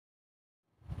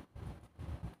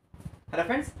Hello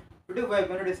friends, today we are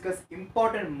going to discuss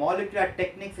important molecular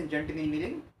techniques in genetic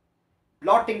engineering.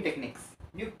 Blotting techniques,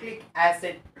 nucleic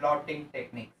acid blotting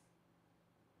techniques,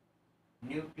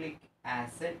 nucleic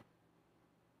acid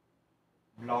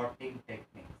blotting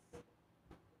techniques.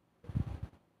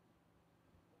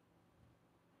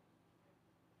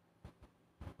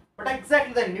 What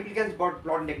exactly the nucleic acid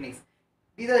blotting techniques?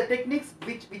 These are the techniques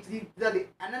which these are the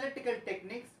analytical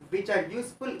techniques which are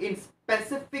useful in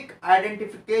specific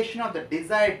identification of the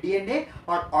desired DNA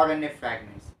or RNA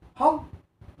fragments. How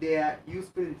they are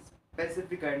useful in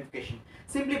specific identification?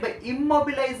 Simply by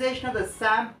immobilization of the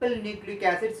sample nucleic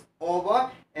acids over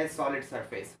a solid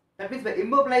surface. That means by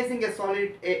immobilizing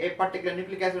a particular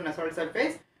nucleic acid on a solid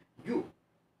surface, you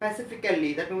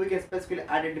specifically, that means we can specifically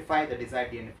identify the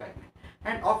desired DNA fragment.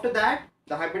 And after that,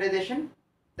 the hybridization,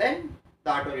 then the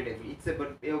autoreadability. It's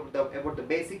about the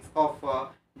basics of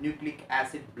nucleic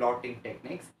acid blotting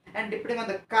techniques. And depending on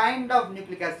the kind of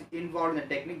nucleic acid involved in the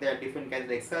technique, there are different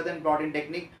kinds like southern blotting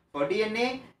technique for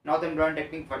DNA, northern blotting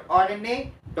technique for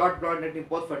RNA, dot blotting technique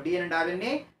both for DNA and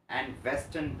RNA, and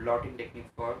western blotting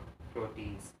technique for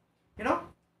proteins. You know,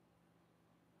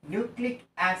 nucleic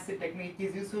acid technique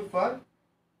is useful for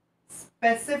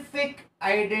specific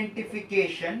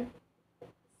identification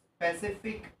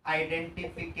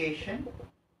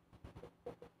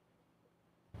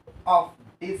of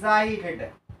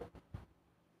desired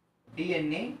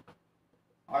DNA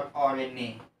or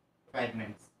RNA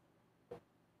fragments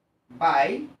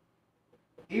by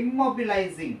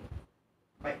immobilizing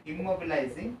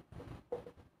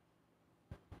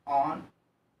on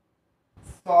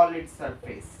solid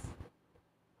surface.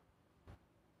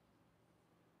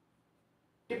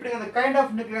 Depending on the kind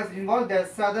of nucleic acid involved, there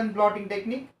is southern blotting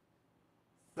technique,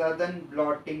 northern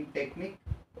blotting technique,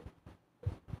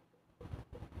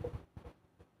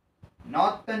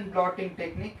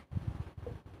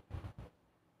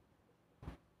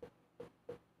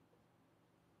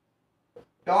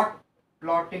 dot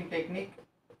blotting technique,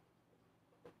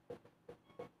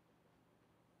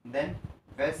 then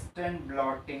western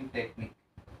blotting technique.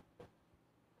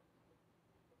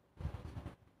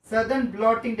 Southern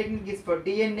blotting technique is for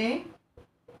DNA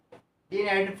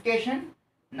identification.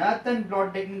 Northern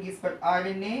blot technique is for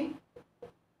RNA.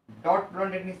 Dot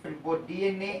blotting technique is for both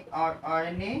DNA or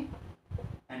RNA.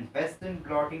 And western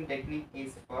blotting technique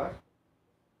is for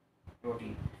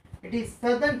protein. It is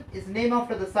Southern is named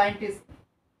after the scientist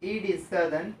E.D.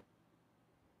 Southern,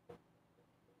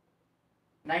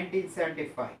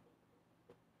 1975.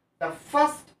 The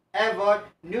first ever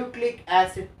nucleic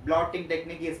acid blotting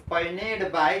technique is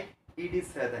pioneered by E.D.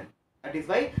 Southern. That is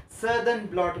why Southern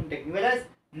blotting technique, whereas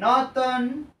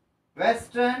Northern,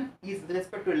 Western is with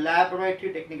respect to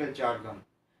laboratory technical jargon.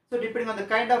 So depending on the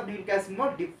kind of nucleic acid,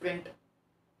 more different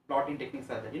blotting techniques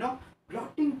are there. You know,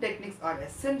 blotting techniques are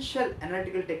essential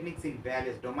analytical techniques in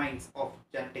various domains of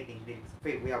genetic engineering.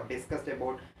 We have discussed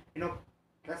about,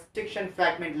 restriction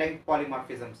fragment length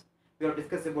polymorphisms. We have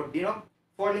discussed about,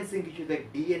 forensic issues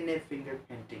like DNA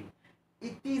fingerprinting.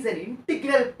 It is an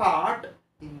integral part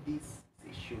in these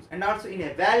issues, and also in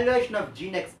evaluation of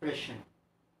gene expression.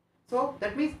 So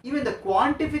that means even the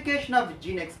quantification of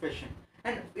gene expression,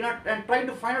 and and trying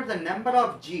to find out the number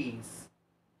of genes.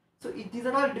 So these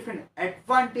are all different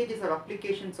advantages or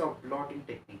applications of blotting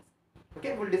techniques.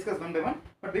 Okay, we'll discuss one by one.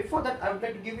 But before that, I would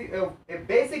like to give you a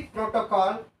basic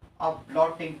protocol of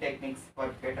blotting techniques for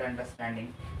better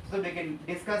understanding, so that we can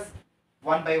discuss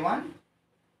one by one.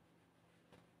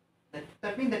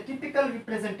 That means the typical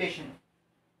representation.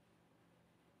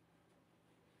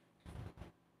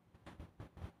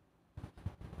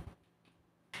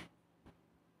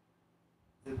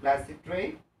 The plastic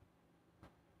tray,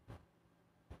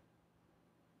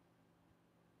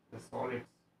 the solid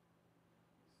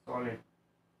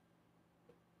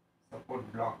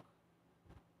support block,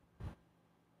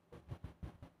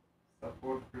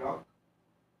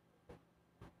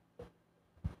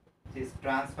 this is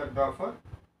transfer buffer,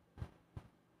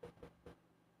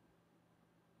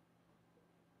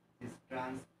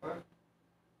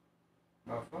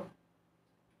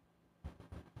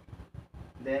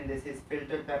 then this is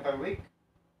filter paper wick,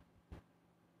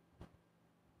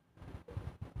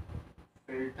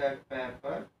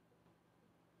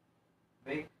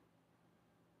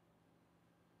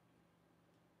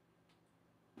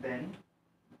 then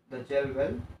the gel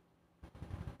well,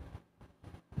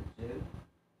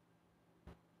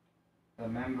 the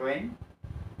membrane,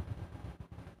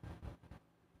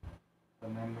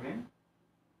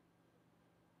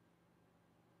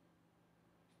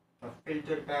 the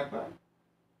filter paper,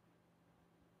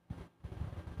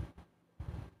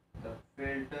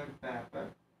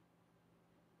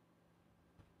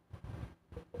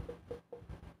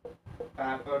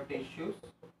 paper tissues,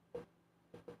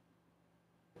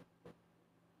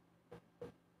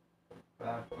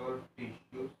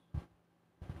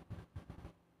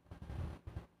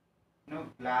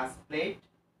 glass plate,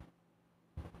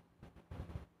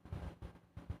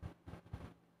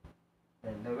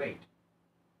 then the weight.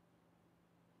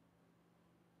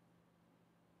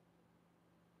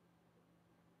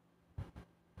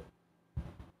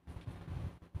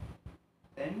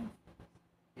 Then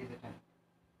is the tank.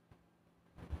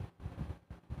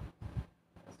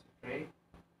 That's the tray.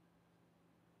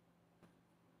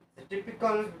 The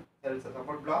typical, there is a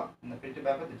support block in the filter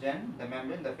paper, the gen, the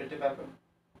membrane, the filter paper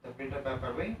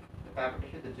wing, the paper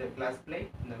tissue, the glass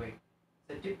plate, and the weight.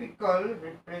 The typical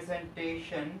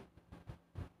representation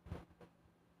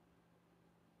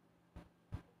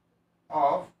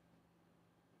of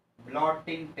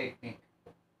blotting technique.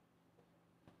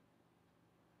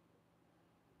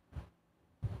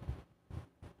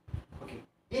 Okay,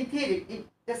 in theory,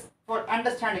 just for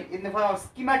understanding, in the form of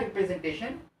schematic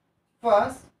presentation,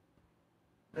 first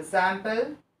the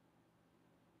sample,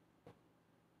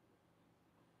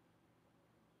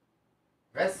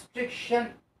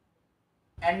 restriction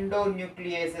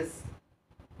endonucleases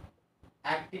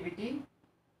activity,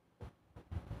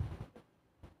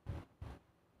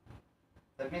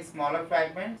 that means smaller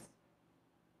fragments,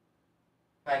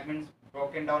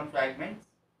 broken down fragments,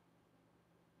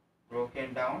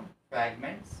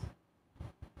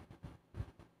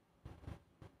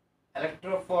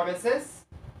 electrophoresis,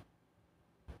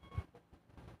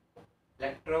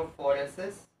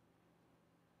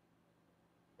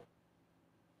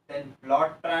 then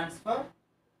blot transfer,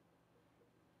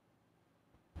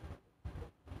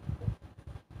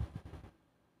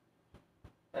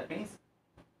 that means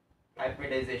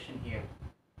hybridization here,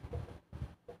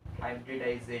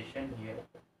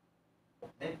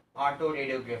 then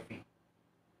autoradiography,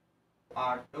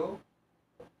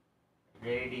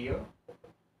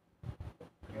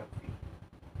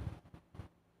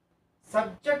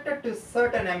 subjected to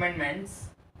certain amendments,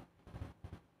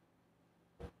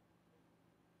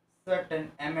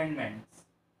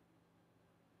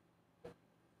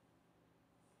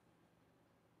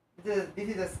 this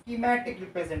is a schematic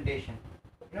representation,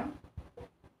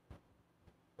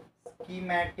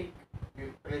 schematic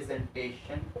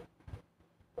representation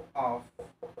of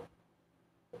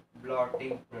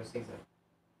blotting procedure.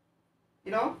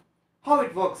 How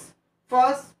it works.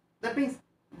 First, that means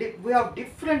we have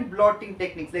different blotting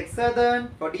techniques, like southern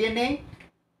for DNA,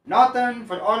 northern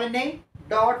for RNA,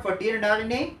 dot for DNA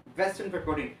and RNA, western for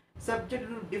protein. Subject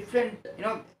to different,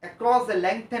 across the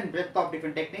length and breadth of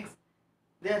different techniques,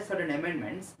 there are certain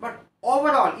amendments. But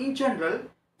overall, in general,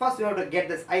 first we have to get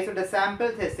this, isolate the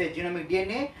samples, say genomic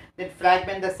DNA, then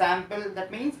fragment the sample,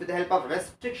 that means with the help of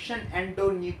restriction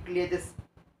endonucleases,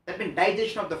 that means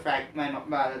digestion of the fragment of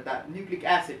the nucleic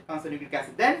acid, constant nucleic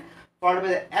acid, then followed by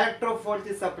the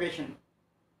electrophoresis separation,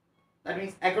 that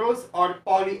means agarose or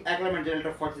polyagglomerate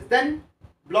electrophoresis, then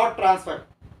blot transfer,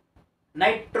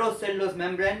 nitrocellulose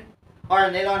membrane or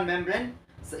a nylon membrane.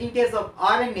 So in case of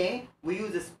RNA, we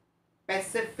use a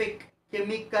specific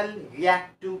chemical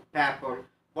reactive paper,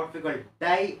 what we call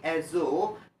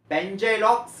diazo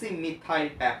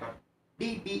benzyloxymethyl paper,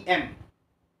 DBM.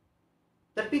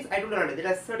 That means I told you already,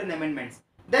 there are certain amendments.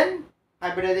 Then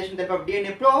hybridization type of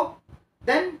DNA probe,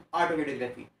 then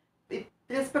autoradiography. With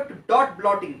respect to dot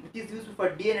blotting, which is used for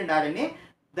DNA and RNA,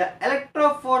 the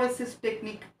electrophoresis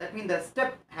technique, that means the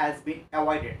step has been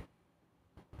avoided.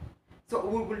 So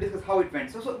we will discuss how it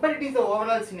went. But it is the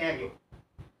overall scenario.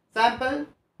 Sample,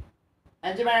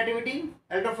 enzyme activity,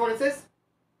 electrophoresis,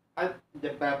 the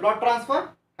blot transfer,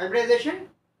 hybridization,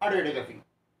 autoradiography.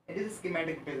 It is a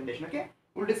schematic representation. Okay,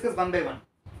 we'll discuss one by one.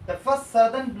 The first,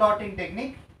 southern blotting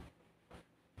technique.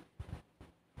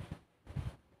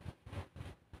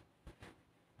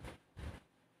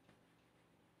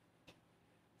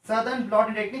 Southern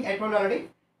blotting technique, I told you already,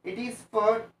 it is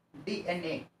for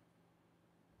DNA.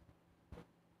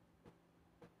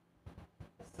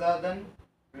 Southern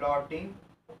blotting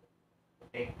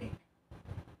technique.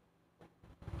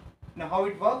 Now how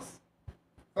it works?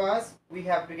 First, we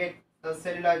have to get the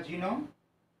cellular genome.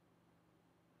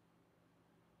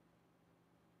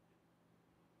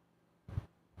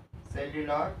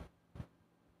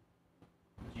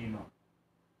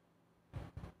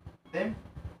 Then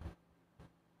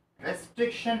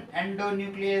restriction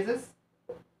endonucleases.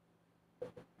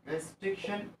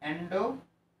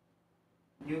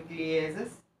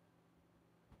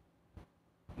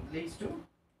 Leads to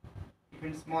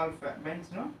even small fragments,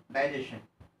 digestion.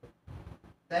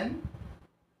 Then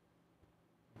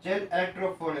gel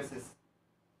electrophoresis.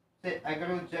 Say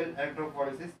agarose gel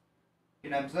electrophoresis. You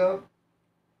can observe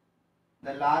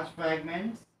the large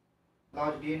fragments,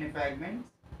 large DNA fragments,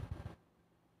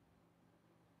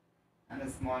 and the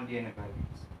small DNA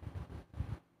fragments.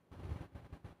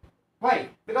 Why?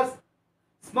 Because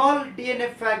small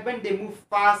DNA fragment, they move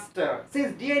faster.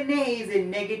 Since DNA is a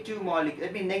negative molecule,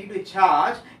 that means negative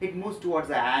charge, it moves towards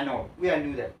the anode. We all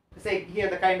knew that. Say here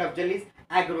the kind of gel is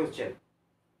agarose gel.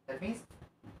 That means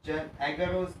gel,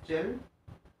 agarose gel.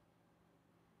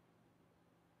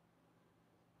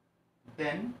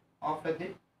 Then after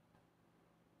that,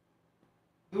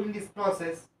 during this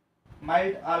process,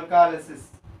 mild alkalysis.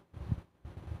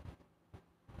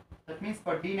 That means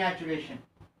for denaturation.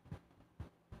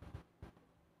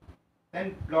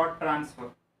 Then blot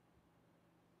transfer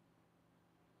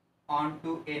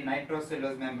onto a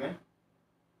nitrocellulose membrane,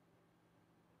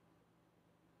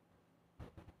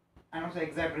 and also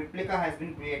exact replica has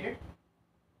been created.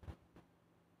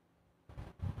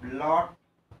 Blot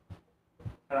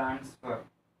transfer,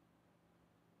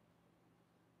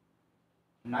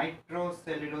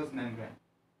 nitrocellulose membrane.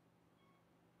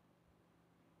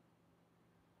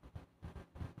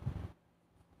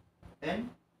 Then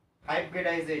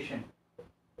hybridization,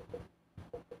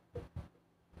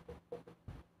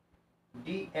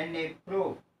 DNA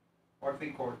probe, what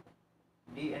we call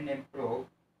DNA probe,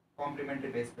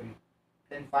 complementary base pairing.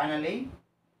 Then finally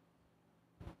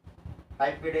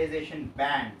hybridization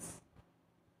bands.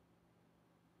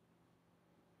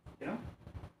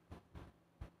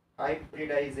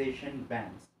 Hybridization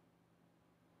bands.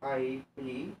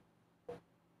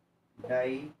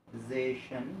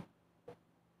 Hybridization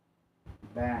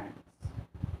bands.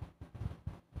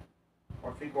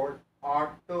 What we call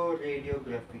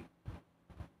autoradiography.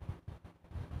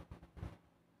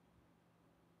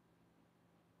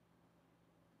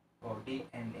 Or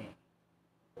DNA.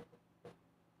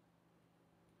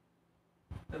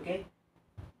 Okay.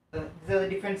 These are the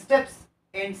different steps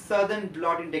in Southern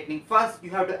blotting technique. First,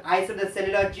 you have to isolate the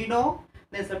cellular genome.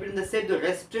 Then separate the cell to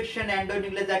restriction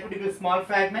endonuclease activity to small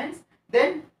fragments.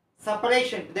 Then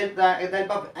separation. Then the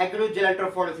help of agarose gel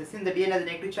electrophoresis. Since the DNA has a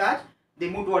negative charge, they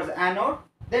move towards the anode.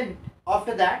 Then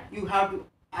after that, you have to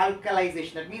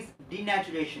alkalization. That means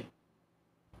denaturation.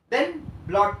 Then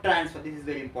blot transfer. This is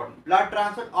very important. Blot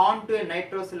transfer onto a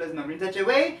nitrocellulose membrane in such a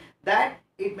way that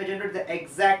it may generate the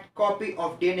exact copy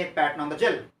of DNA pattern on the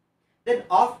gel. Then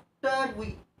after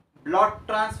we blot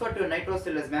transfer to a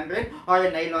nitrocellulose membrane or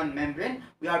a nylon membrane,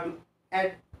 we have to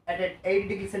add at an 80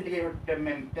 degrees centigrade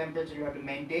temperature you have to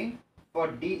maintain for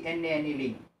DNA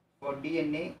annealing. For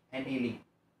DNA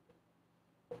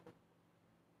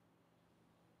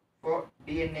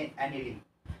annealing.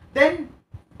 Then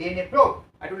DNA probe.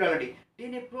 I told you already.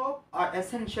 DNA probe are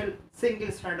essential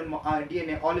single-stranded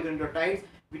DNA oligonucleotides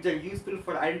which are useful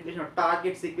for identification of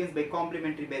target sequence by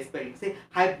complementary base pairing. Say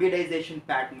hybridization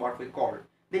pattern, what we call.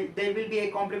 There will be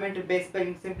a complementary base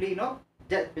pairing simply,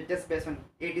 just based on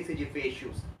ATCG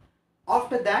ratios.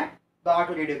 After that, the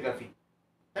autoradiography.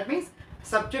 That means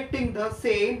subjecting the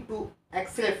same to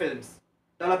X-ray films,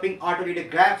 developing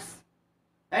autoradiographs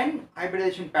and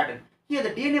hybridization pattern. Here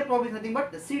the DNA probe is nothing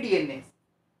but the cDNAs.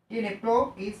 DNA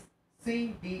probe is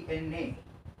cDNA.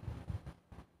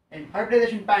 And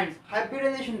hybridization bands.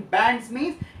 Hybridization bands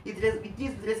means it is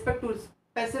with respect to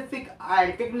specific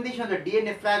recognition of the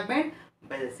DNA fragment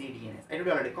by the cDNAs. I told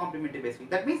you already, complementary base pairing.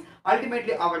 That means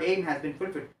ultimately our aim has been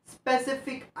fulfilled.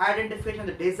 Specific identification of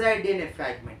the desired DNA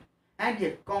fragment. And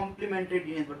here complementary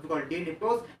DNA, what we call DNA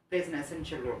probes, plays an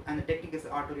essential role. And the technique is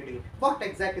autoradiography. What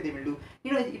exactly they will do?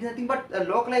 It is nothing but a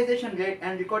localization rate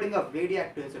and recording of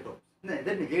radioactive isotopes. That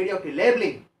means radioactive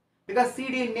labeling. Because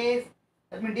cDNAs,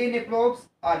 that means DNA probes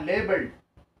are labeled.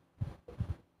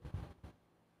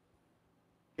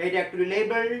 Radioactively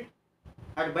labeled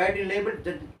or bioactively labeled,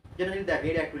 generally they are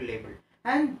radioactively labeled.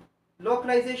 And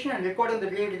localization and recording the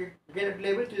radioactive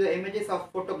labels to the images of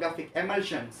photographic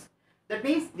emulsions. That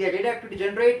means the radioactivity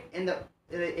generate in the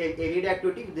a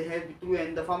radioactivity they have through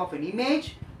in the form of an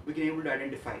image. We can able to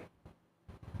identify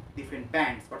different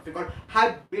bands. What we call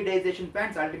hybridization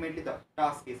bands. Ultimately, the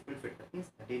task is fulfilled. That means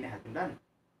the DNA has been done.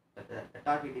 The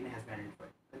target DNA has been identified.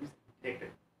 That means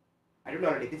detected. I told you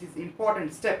already. This is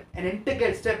important step, an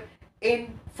integral step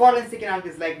in forensic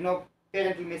analysis. Like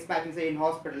parental mismatching, say in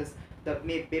hospitals, the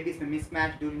babies may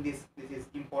mismatch during this. This is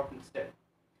important step.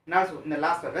 And also in the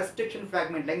last one, restriction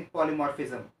fragment length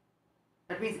polymorphism.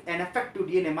 That means an effective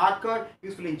DNA marker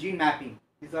useful in gene mapping.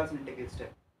 This is also an integral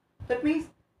step. That means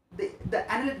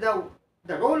the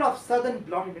role of Southern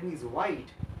blotting technique is wide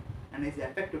and is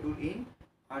effective tool in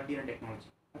DNA technology.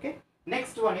 Okay.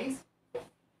 Next one is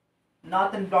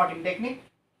Northern blotting technique.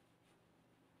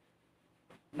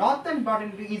 Northern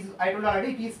blotting technique is, I told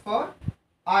already, it is for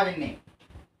RNA.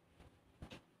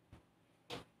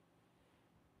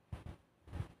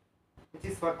 Which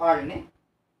is for RNA.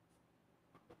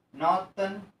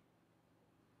 Northern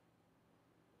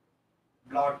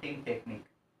blotting technique.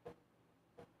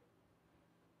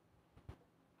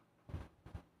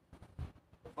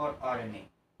 For RNA.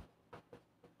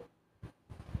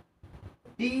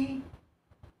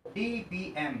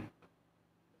 DBM,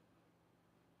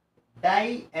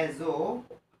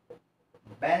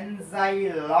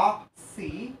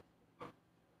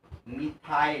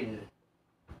 diazobenzyloxymethyl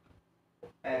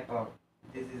paper.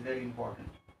 This is very important.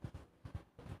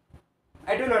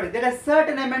 I told you already, there are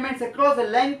certain amendments across the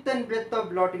length and breadth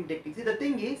of blotting technique. See, the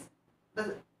thing is,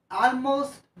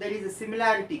 almost there is a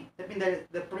similarity. That means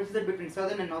the procedure between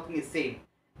southern and northern is same,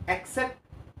 except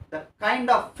the kind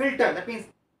of filter. That means,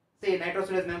 say,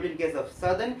 nitrocellulose membrane in case of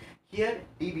southern, here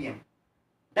DBM,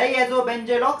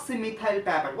 diazobenzyloxymethyl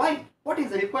paper. Why? What is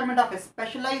the requirement of a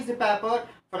specialized paper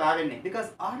for RNA?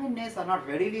 Because RNAs are not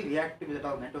readily reactive with the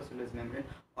nitrocellulose membrane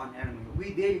on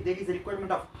RNA. There is a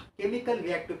requirement of chemical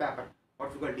reactive paper,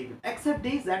 what we call DBM. Except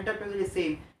these, the entire procedure is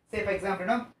same. Say, for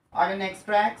example, RNA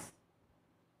extracts.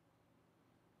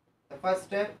 The first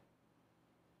step,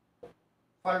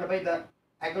 followed by the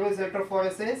agarose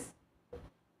electrophoresis.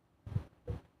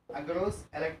 Agarose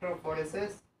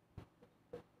electrophoresis.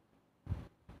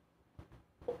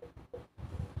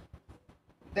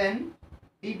 Then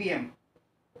DBM,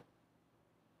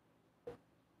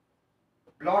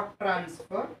 blot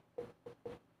transfer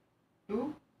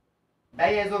to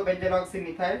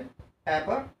diazobenzyloxymethyl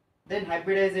paper. Then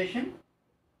hybridization.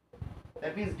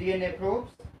 That means DNA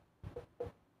probes.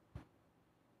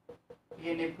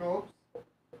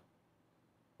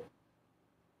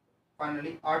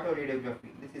 Finally,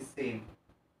 autoradiography. This is same.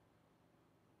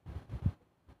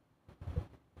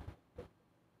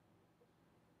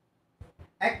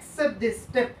 Except this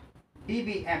step,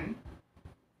 DBM,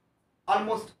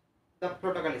 almost the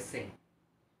protocol is same.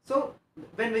 So,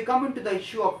 when we come into the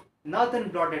issue of northern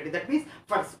blot technique, that means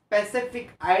for specific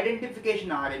identification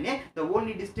RNA, the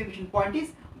only distinction point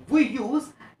is we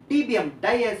use DBM,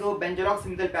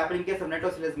 diazobenzyloxymethyl paper, in case of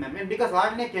nitrocellulose membrane, because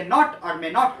RNA cannot or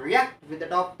may not react with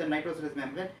that of the nitrocellulose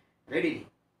membrane readily.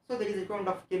 So there is a requirement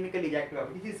of chemically reactive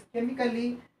paper. This is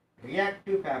chemically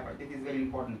reactive paper. This is very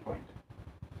important point.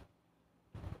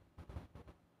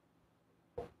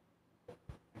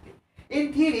 Okay.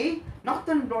 In theory,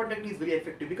 northern blot technique is very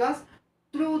effective because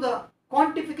through the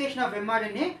quantification of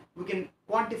mRNA, we can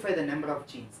quantify the number of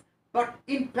genes. But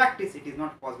in practice, it is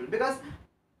not possible because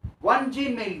one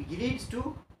gene may leads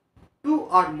to 2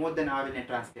 or more than RNA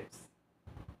transcripts.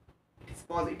 It is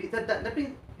possible. It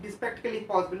is practically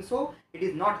possible. So it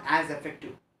is not as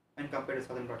effective when compared to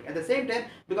southern blotting. At the same time,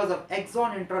 because of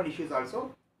exon intron issues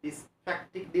also, this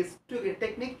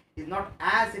technique is not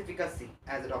as efficacy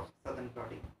as that of southern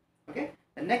blotting. Okay.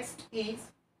 The next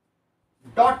is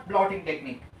dot blotting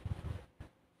technique.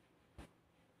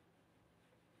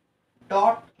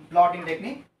 Dot blotting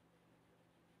technique.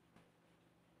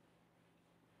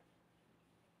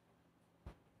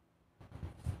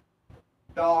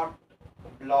 Dot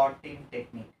blotting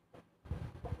technique.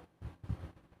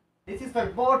 This is for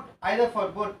both, either for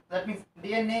both, that means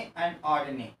DNA and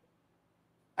RNA.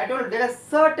 I told you there are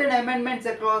certain amendments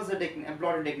across the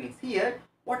blotting techniques. Here,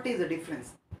 what is the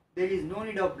difference? There is no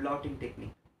need of blotting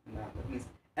technique. That means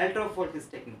electrophoresis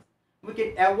techniques. We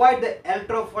can avoid the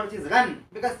electrophoresis run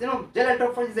because gel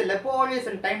electrophoresis is a laborious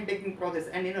and time-taking process,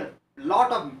 and lot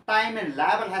of time and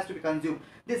labor has to be consumed.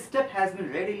 This step has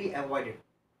been readily avoided.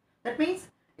 That means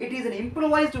it is an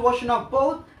improvised version of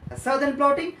both the southern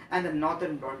blotting and the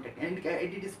northern blotting technique, and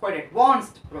it is quite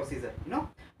advanced procedure,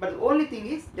 But the only thing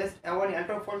is just avoiding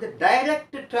electrophoresis,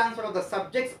 direct transfer of the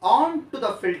subjects onto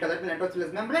the filter, that means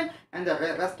nitrocellulose membrane, and the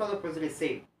rest of the procedure is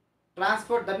same.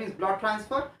 Transfer, that means blot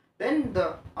transfer, then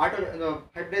the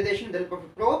hybridization, then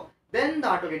probe, then the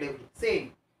autoradiography,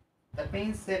 same. That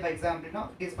means, say for example,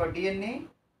 it is for DNA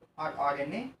or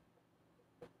RNA,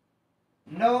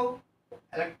 no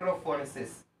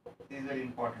electrophoresis. This is very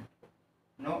important.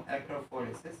 No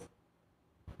electrophoresis.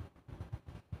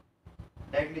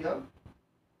 Directly the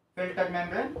filter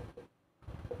membrane.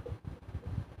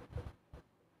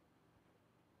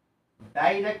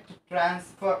 Direct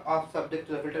transfer of subject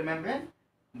to the filter membrane.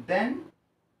 Then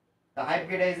the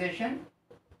hybridization.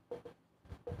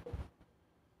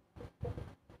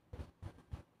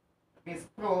 Is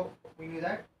probe, we knew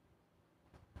that.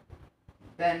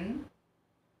 Then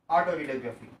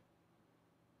autoradiography.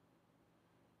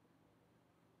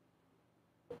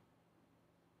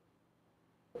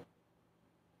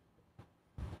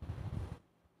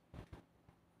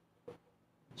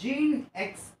 Gene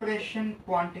expression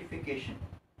quantification.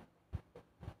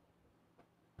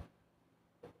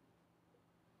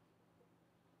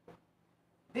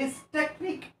 This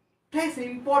technique plays an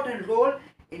important role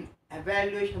in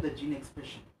evaluation of the gene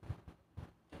expression.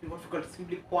 What we call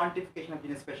simply quantification of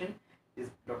gene expression is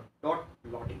dot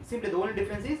plotting. Simply the only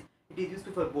difference is it is used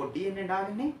for both DNA and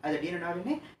RNA, either DNA and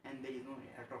RNA, and there is no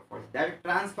electrophores. Direct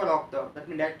transfer of that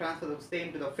means direct transfer of the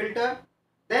same to the filter,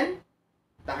 then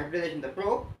the hybridization, the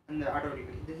probe, and the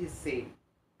automatically. This is same.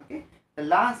 Okay. The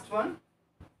last one,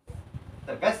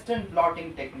 the Western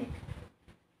blotting technique.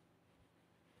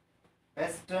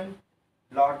 Western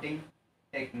blotting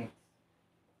techniques.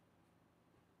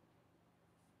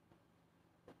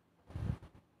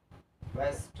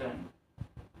 Western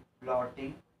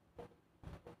blotting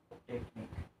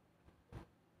technique.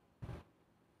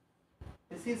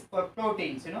 This is for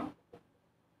proteins,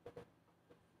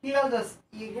 Here are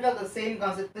the same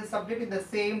concept. The subject is the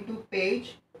same to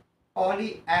page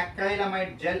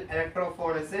polyacrylamide gel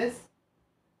electrophoresis,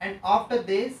 and after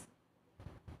this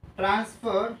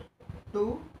transferred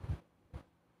to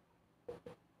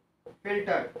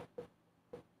filter.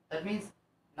 That means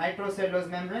nitrocellulose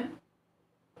membrane.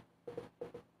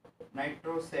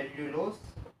 Nitrocellulose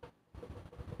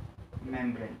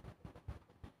membrane.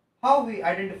 How we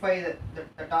identify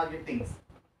the target things?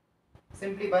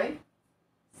 Simply by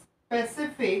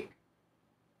specific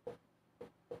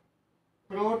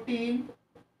protein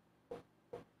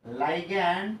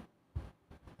ligand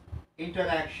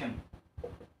interaction.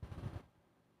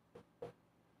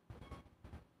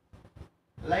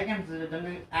 Ligands are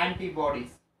generally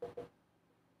antibodies.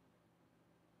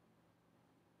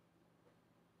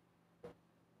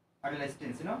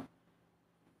 Adolescents,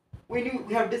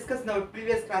 we have discussed in our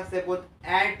previous class about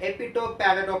epitope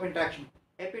paratope interaction.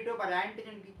 Epitope or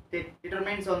antigen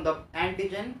determines on the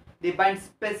antigen, they bind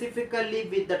specifically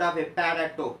with that of a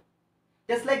paratope.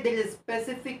 Just like there is a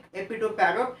specific epitope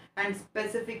paratope and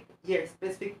specific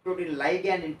protein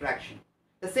ligand interaction.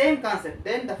 The same concept.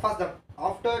 Then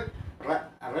after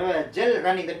gel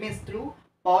running, that means through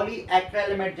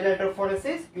polyacrylamide gel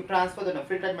electrophoresis, you transfer the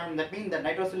filtered membrane, that means the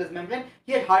nitrocellulose membrane.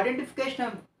 Here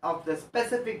identification of the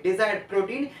specific desired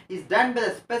protein is done by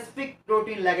the specific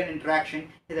protein ligand interaction.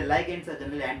 Here the ligands are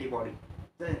generally antibody.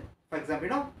 So, for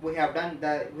example, we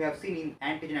have seen in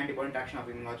antigen antibody interaction of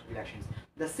immunological reactions.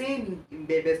 The same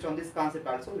based on this concept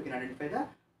also we can identify the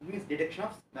detection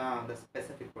of the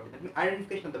specific protein. That means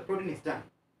identification of the protein is done.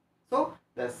 So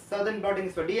the southern blotting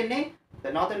is for DNA,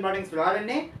 the northern blotting is for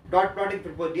RNA, dot blotting for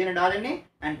both DNA and RNA,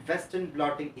 and western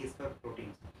blotting is for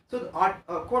proteins. So the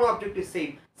core objective is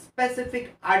same: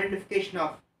 specific identification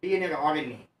of DNA or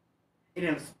RNA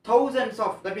in thousands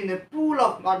of, that means a pool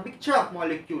of or mixture of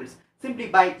molecules, simply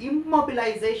by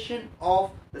immobilization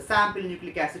of the sample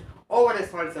nucleic acid over a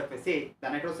solid surface, say the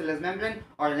nitrocellulose membrane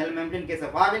or an L membrane. In case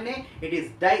of RNA, it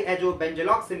is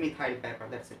diazobenzyloxymethyl paper.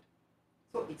 That's it.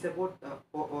 So it's about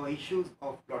issues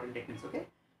of blotting techniques. Okay.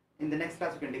 In the next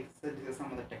class, we can discuss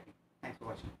some of the techniques. Thanks for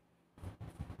watching.